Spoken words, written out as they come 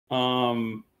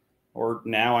or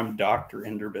now I'm Dr.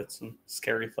 Inderbitzen.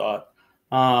 Scary thought.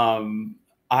 I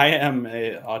am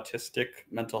a autistic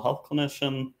mental health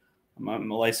clinician.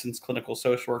 I'm a licensed clinical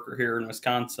social worker here in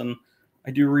Wisconsin.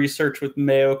 I do research with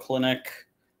Mayo Clinic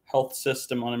Health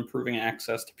System on improving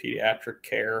access to pediatric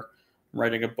care. I'm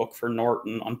writing a book for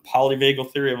Norton on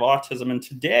polyvagal theory of autism. And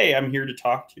today I'm here to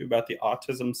talk to you about the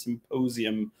Autism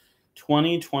Symposium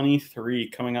 2023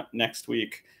 coming up next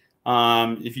week.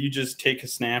 If you just take a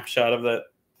snapshot of that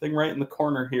thing right in the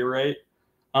corner here, right?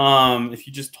 If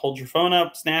you just hold your phone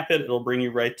up, snap it, it'll bring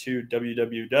you right to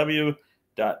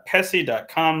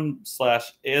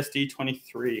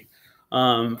www.pesi.com/ASD23.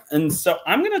 And so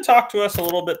I'm going to talk to us a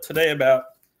little bit today about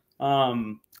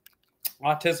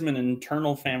autism and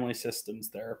internal family systems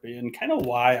therapy and kind of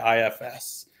why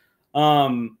IFS.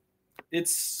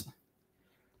 It's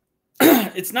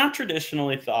not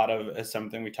traditionally thought of as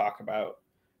something we talk about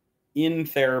in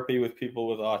therapy with people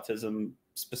with autism,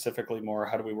 specifically more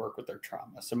how do we work with their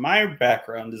trauma. So my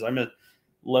background is I'm a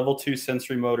level 2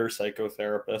 sensory motor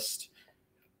psychotherapist,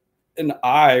 and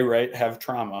I have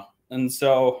trauma. And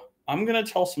so I'm going to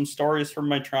tell some stories from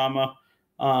my trauma.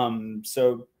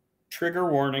 So trigger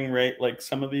warning, right? Like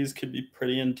some of these could be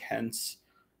pretty intense.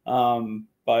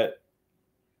 But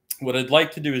what I'd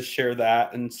like to do is share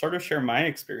that and sort of share my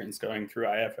experience going through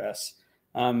IFS.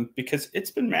 Because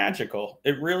it's been magical.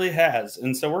 It really has.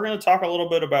 And so we're going to talk a little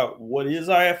bit about what is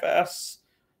IFS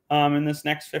in this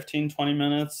next 15, 20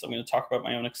 minutes. I'm going to talk about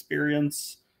my own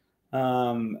experience.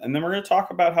 And then we're going to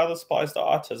talk about how this applies to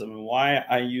autism and why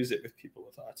I use it with people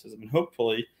with autism. And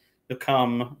hopefully you'll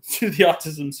come to the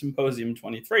Autism Symposium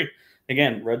 23.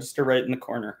 Again, register right in the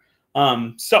corner.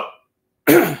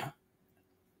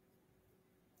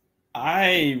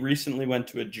 I recently went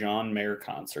to a John Mayer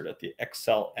concert at the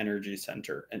Excel Energy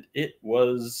Center, and it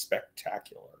was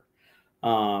spectacular.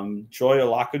 Joy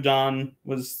Olakudan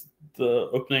was the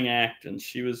opening act, and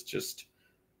she was just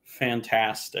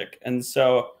fantastic. And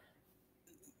so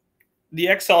the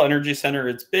Excel Energy Center,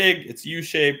 it's big, it's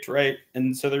U-shaped, right?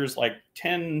 And so there's like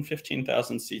 10,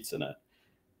 15,000 seats in it.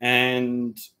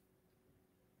 And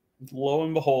lo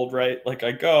and behold, right, like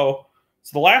I go.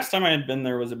 So the last time I had been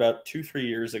there was about 2-3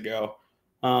 years ago.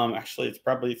 Actually, it's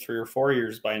probably 3 or 4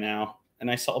 years by now. And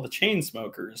I saw the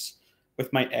Chainsmokers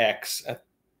with my ex,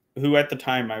 who at the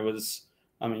time I was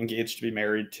engaged to be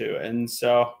married to. And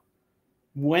so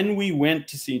when we went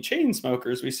to see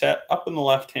Chainsmokers, we sat up in the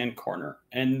left-hand corner.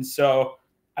 And so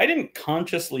I didn't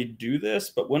consciously do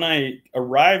this, but when I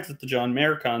arrived at the John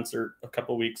Mayer concert a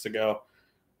couple weeks ago,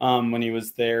 when he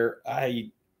was there,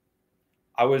 I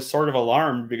was sort of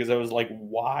alarmed because I was like,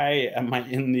 why am I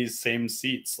in these same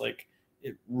seats? Like,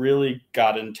 it really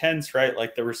got intense, right?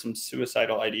 Like there were some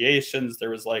suicidal ideations. There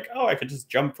was like, oh, I could just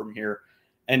jump from here.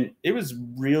 And it was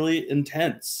really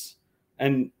intense.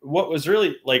 And what was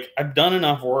really like, I've done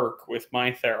enough work with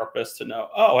my therapist to know,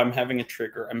 oh, I'm having a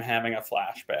trigger. I'm having a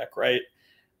flashback, right?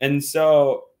 And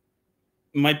so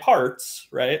my parts,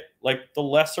 right? Like the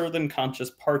lesser than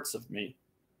conscious parts of me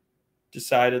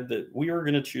decided that we were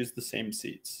going to choose the same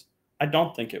seats. I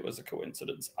don't think it was a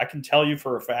coincidence. I can tell you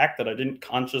for a fact that I didn't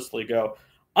consciously go,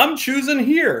 I'm choosing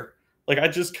here. Like I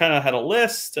just kind of had a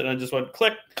list and I just went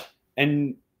click.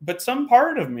 But some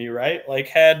part of me, right, like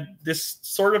had this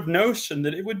sort of notion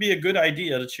that it would be a good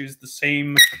idea to choose the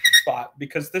same spot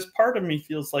because this part of me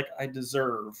feels like I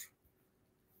deserve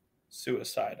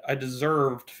suicide. I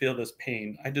deserve to feel this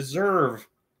pain. I deserve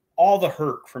all the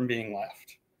hurt from being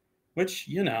left, which,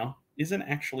 isn't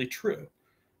actually true,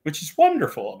 which is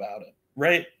wonderful about it,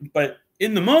 right? But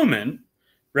in the moment,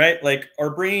 right, like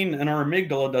our brain and our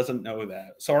amygdala doesn't know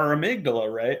that. So our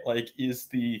amygdala, right, like is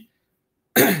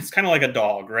it's kind of like a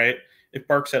dog, right? It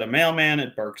barks at a mailman,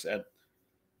 it barks at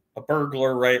a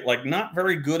burglar, right? Like not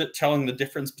very good at telling the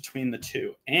difference between the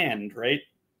two. And, right,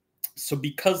 so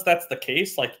because that's the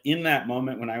case, like in that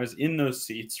moment when I was in those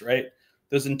seats, right,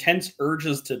 those intense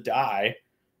urges to die,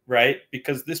 right?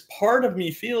 Because this part of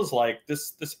me feels like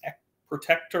this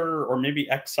protector or maybe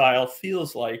exile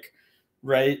feels like,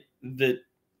 right, that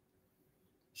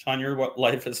Sean, your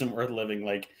life isn't worth living.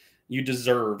 Like you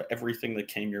deserve everything that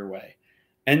came your way.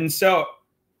 And so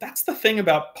that's the thing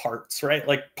about parts, right?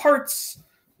 Like parts,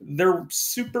 they're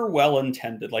super well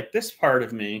intended. Like this part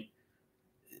of me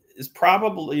is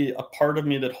probably a part of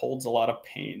me that holds a lot of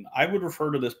pain. I would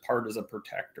refer to this part as a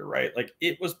protector, right? Like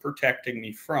it was protecting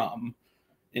me from,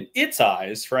 in its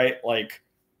eyes, right, like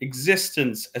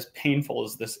existence, as painful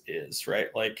as this is, right,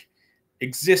 like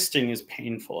existing is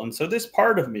painful. And so this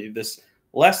part of me, this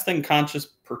less than conscious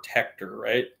protector,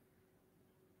 right,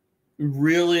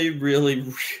 really, really,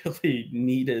 really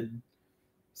needed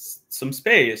some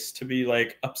space to be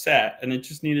like upset, and it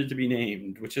just needed to be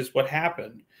named, which is what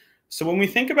happened. So when we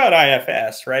think about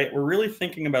IFS, right, we're really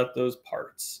thinking about those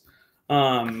parts.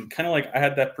 Kind of like I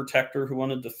had that protector who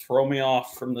wanted to throw me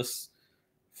off from this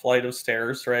flight of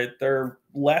stairs, right? They're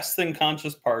less than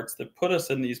conscious parts that put us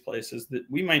in these places that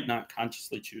we might not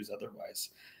consciously choose otherwise.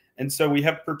 And so we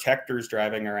have protectors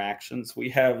driving our actions. We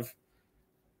have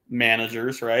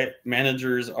managers, right?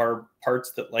 Managers are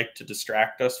parts that like to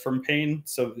distract us from pain.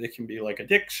 So they can be like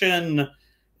addiction.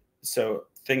 So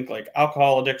think like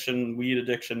alcohol addiction, weed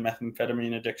addiction,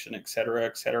 methamphetamine addiction, et cetera,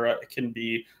 et cetera. It can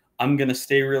be, I'm going to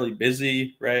stay really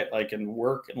busy, right? Like in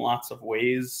work in lots of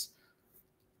ways.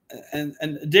 And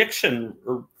addiction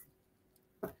or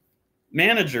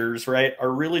managers, right,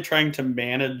 are really trying to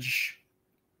manage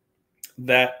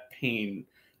that pain,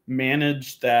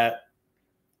 manage that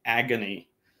agony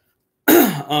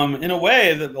in a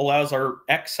way that allows our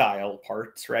exile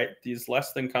parts, right, these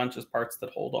less than conscious parts that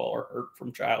hold all our hurt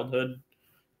from childhood,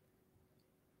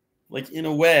 like in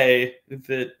a way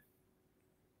that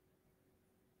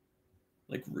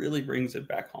like really brings it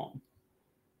back home,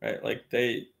 right? Like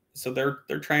they're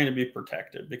trying to be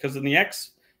protected, because in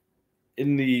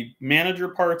the manager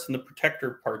parts and the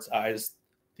protector parts eyes,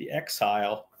 the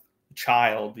exile, the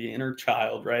child, the inner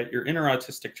child, right? Your inner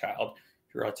autistic child,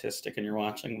 if you're autistic and you're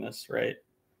watching this, right?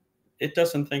 It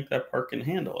doesn't think that part can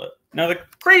handle it. Now, the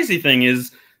crazy thing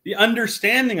is the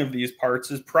understanding of these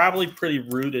parts is probably pretty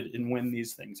rooted in when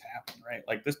these things happen, right?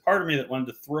 Like this part of me that wanted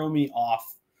to throw me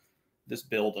off this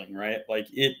building, right? Like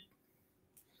it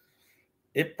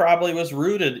probably was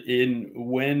rooted in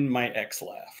when my ex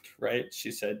left, right?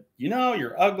 She said, you know,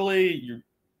 you're ugly, you're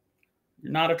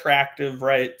not attractive,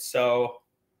 right? So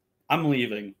I'm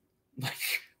leaving.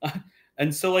 Like,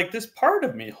 and so like this part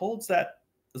of me holds that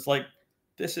as like,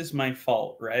 this is my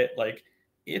fault, right? Like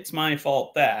it's my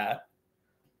fault that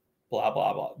blah,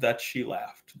 blah, blah, that she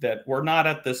left, that we're not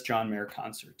at this John Mayer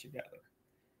concert together.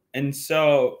 And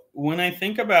so when I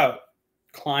think about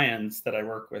clients that I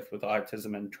work with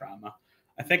autism and trauma,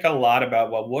 I think a lot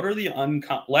about, well, what are the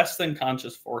less than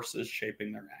conscious forces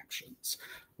shaping their actions?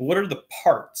 What are the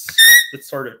parts that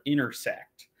sort of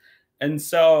intersect? And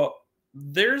so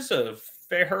there's a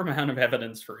fair amount of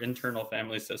evidence for internal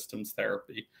family systems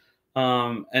therapy.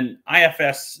 And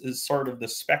IFS is sort of the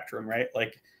spectrum, right?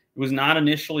 Like it was not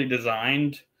initially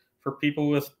designed for people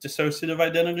with dissociative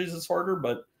identity disorder,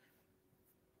 but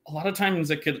a lot of times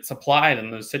it gets applied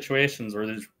in those situations where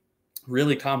there's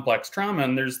really complex trauma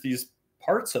and there's these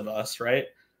parts of us, right,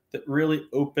 that really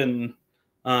open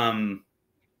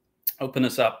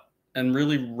us up and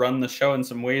really run the show in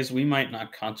some ways we might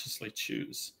not consciously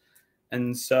choose.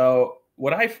 And so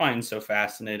what I find so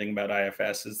fascinating about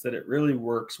IFS is that it really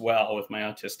works well with my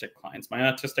autistic clients. My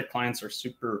autistic clients are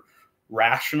super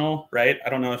rational, right? I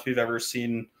don't know if you've ever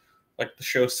seen like the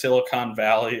show Silicon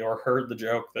Valley or heard the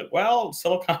joke that, well,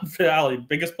 Silicon Valley,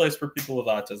 biggest place for people with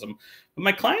autism. But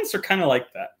my clients are kind of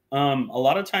like that. A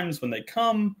lot of times when they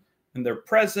come and they're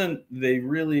present, they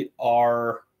really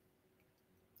are,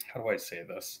 how do I say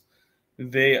this?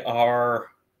 They're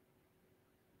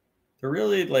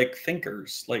really like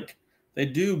thinkers. Like they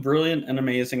do brilliant and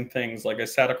amazing things. Like I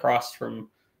sat across from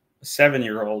a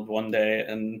 7-year-old one day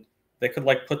and they could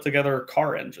like put together a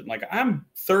car engine. Like I'm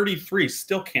 33,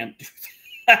 still can't do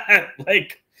that.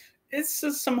 Like it's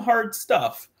just some hard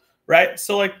stuff, right?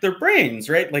 So like their brains,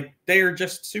 right? Like they are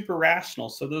just super rational.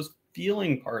 So those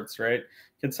feeling parts, right,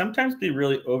 can sometimes be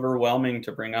really overwhelming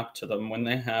to bring up to them when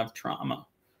they have trauma,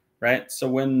 right? So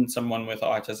when someone with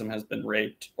autism has been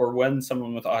raped, or when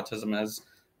someone with autism has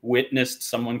witnessed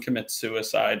someone commit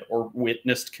suicide, or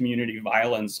witnessed community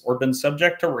violence, or been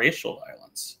subject to racial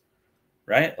violence,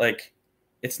 right? Like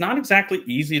it's not exactly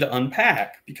easy to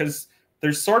unpack, because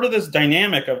there's sort of this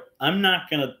dynamic of I'm not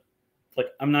going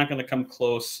to come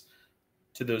close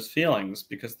to those feelings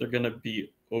because they're going to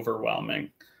be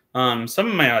overwhelming. Some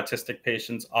of my autistic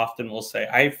patients often will say,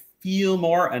 I feel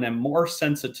more and am more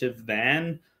sensitive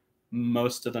than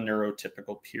most of the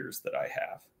neurotypical peers that I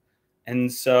have.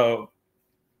 And so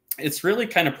it's really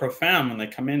kind of profound when they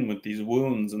come in with these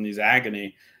wounds and these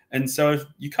agony. And so if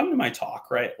you come to my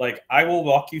talk, right, like I will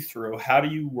walk you through how do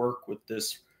you work with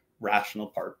this rational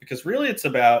part, because really it's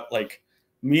about like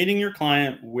meeting your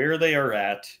client where they are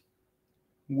at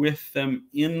with them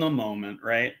in the moment,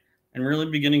 right? And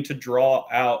really beginning to draw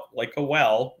out like a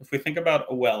well. If we think about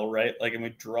a well, right, like, and we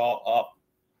draw up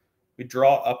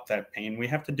that pain, we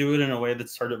have to do it in a way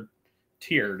that's sort of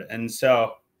tiered. And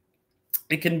so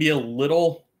it can be a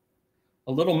little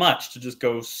much to just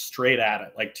go straight at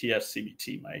it like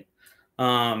TFCBT might.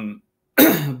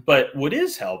 But what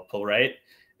is helpful, right,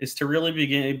 is to really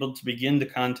begin to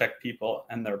contact people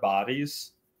and their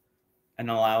bodies and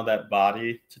allow that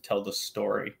body to tell the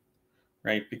story,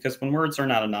 right? Because when words are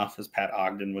not enough, as Pat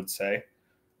Ogden would say,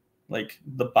 like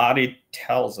the body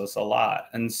tells us a lot.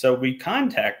 And so we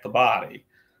contact the body.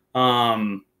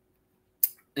 And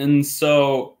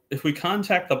so if we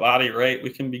contact the body, right, we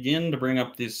can begin to bring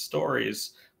up these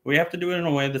stories. We have to do it in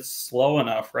a way that's slow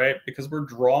enough, right? Because we're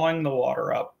drawing the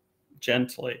water up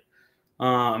gently.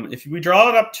 If we draw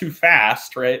it up too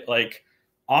fast, right, like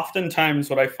oftentimes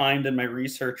what I find in my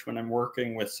research when I'm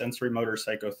working with sensory motor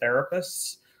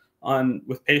psychotherapists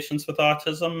with patients with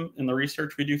autism in the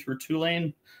research we do through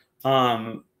Tulane,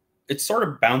 it sort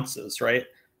of bounces, right?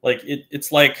 Like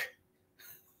it's like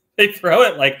they throw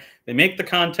it, like they make the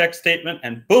context statement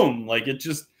and boom, like it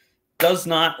just does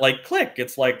not like click.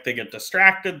 It's like they get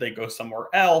distracted, they go somewhere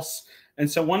else. And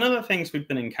so one of the things we've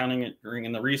been encountering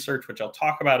in the research, which I'll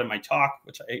talk about in my talk,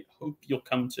 which I hope you'll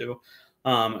come to,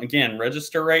 again,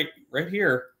 register right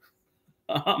here.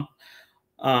 One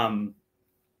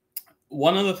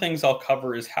of the things I'll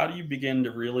cover is how do you begin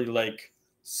to really like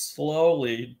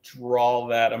slowly draw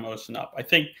that emotion up. I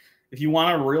think if you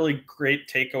want a really great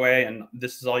takeaway and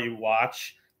this is all you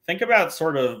watch, think about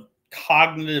sort of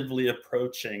cognitively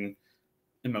approaching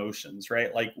emotions,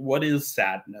 right? Like what is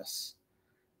sadness?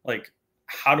 Like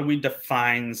how do we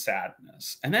define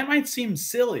sadness? And that might seem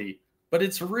silly, but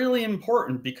it's really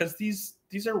important because these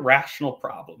are rational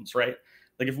problems, right?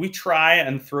 Like if we try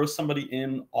and throw somebody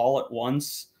in all at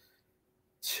once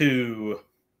to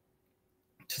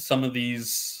some of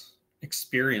these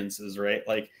experiences, right?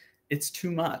 Like it's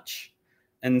too much.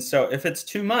 And so if it's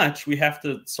too much, we have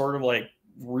to sort of like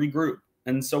regroup.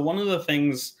 And so one of the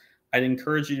things I'd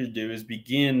encourage you to do is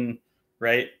begin,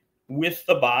 right, with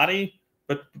the body,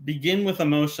 but begin with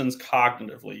emotions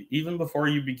cognitively, even before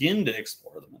you begin to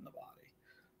explore them in the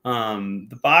body.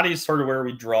 The body is sort of where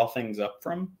we draw things up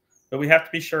from, but we have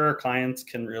to be sure our clients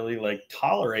can really like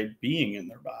tolerate being in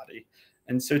their body.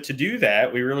 And so to do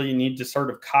that, we really need to sort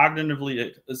of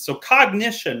cognitively, so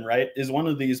cognition, right, is one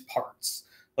of these parts.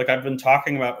 Like I've been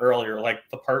talking about earlier, like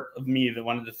the part of me that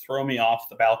wanted to throw me off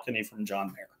the balcony from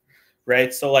John Mayer,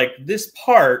 right? So like this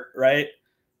part, right,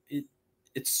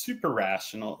 it's super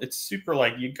rational. It's super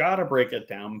like, you got to break it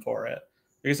down for it.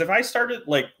 Because if I started,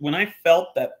 like when I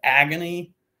felt that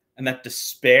agony and that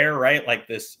despair, right, like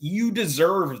this, you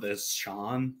deserve this,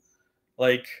 Sean,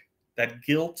 like that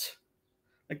guilt,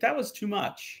 like that was too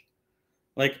much.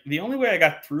 Like the only way I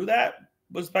got through that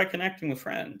was by connecting with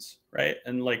friends, right?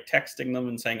 And like texting them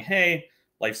and saying, hey,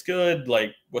 life's good.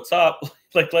 Like, what's up?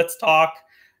 Like, let's talk.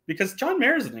 Because John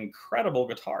Mayer is an incredible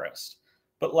guitarist.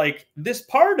 But like this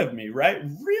part of me, right,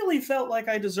 really felt like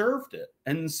I deserved it.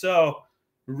 And so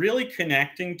really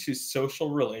connecting to social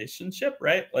relationship,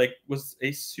 right, like was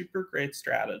a super great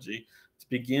strategy to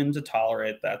begin to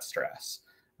tolerate that stress,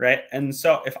 right? And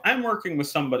so if I'm working with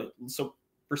somebody, so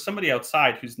for somebody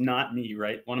outside who's not me,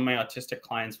 right? One of my autistic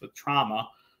clients with trauma,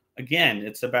 again,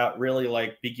 it's about really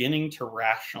like beginning to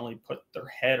rationally put their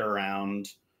head around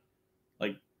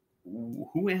like,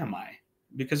 who am I?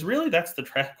 Because really that's the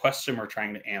question we're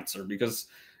trying to answer. Because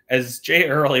as Jay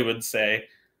Early would say,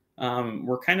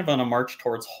 we're kind of on a march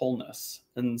towards wholeness.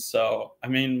 And so, I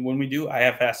mean, when we do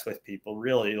IFS with people,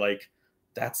 really like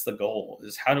that's the goal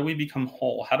is how do we become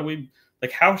whole? How do we,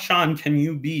 like, how, Sean, can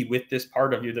you be with this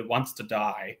part of you that wants to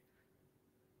die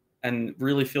and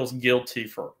really feels guilty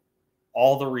for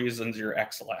all the reasons your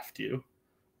ex left you,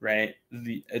 right?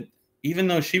 Even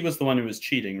though she was the one who was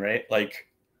cheating, right? Like,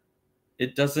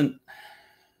 it doesn't,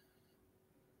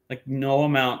 like, no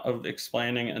amount of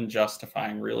explaining and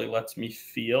justifying really lets me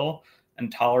feel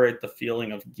and tolerate the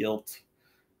feeling of guilt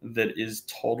that is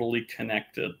totally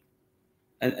connected.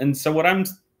 And so what I'm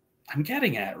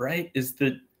getting at, right, is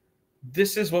that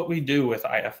this is what we do with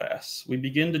IFS. We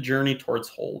begin to journey towards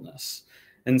wholeness.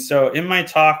 And so in my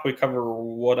talk, we cover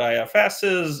what IFS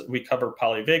is. We cover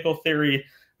polyvagal theory.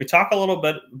 We talk a little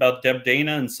bit about Deb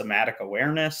Dana and somatic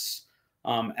awareness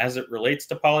as it relates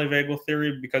to polyvagal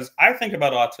theory, because I think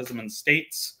about autism in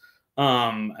states,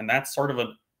 and that's sort of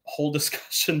a whole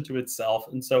discussion to itself.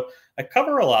 And so I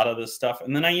cover a lot of this stuff.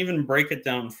 And then I even break it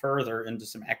down further into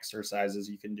some exercises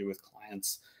you can do with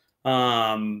clients.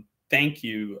 Thank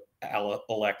you,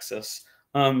 Alexis.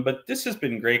 But this has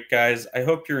been great, guys. I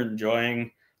hope you're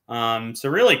enjoying. So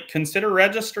really consider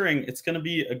registering. It's going to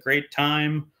be a great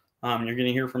time. You're going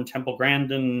to hear from Temple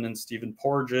Grandin and Stephen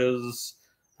Porges.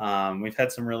 We've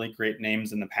had some really great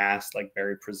names in the past, like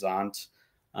Barry Prezant.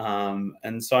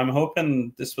 And so I'm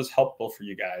hoping this was helpful for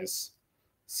you guys.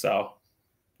 So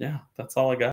yeah, that's all I got.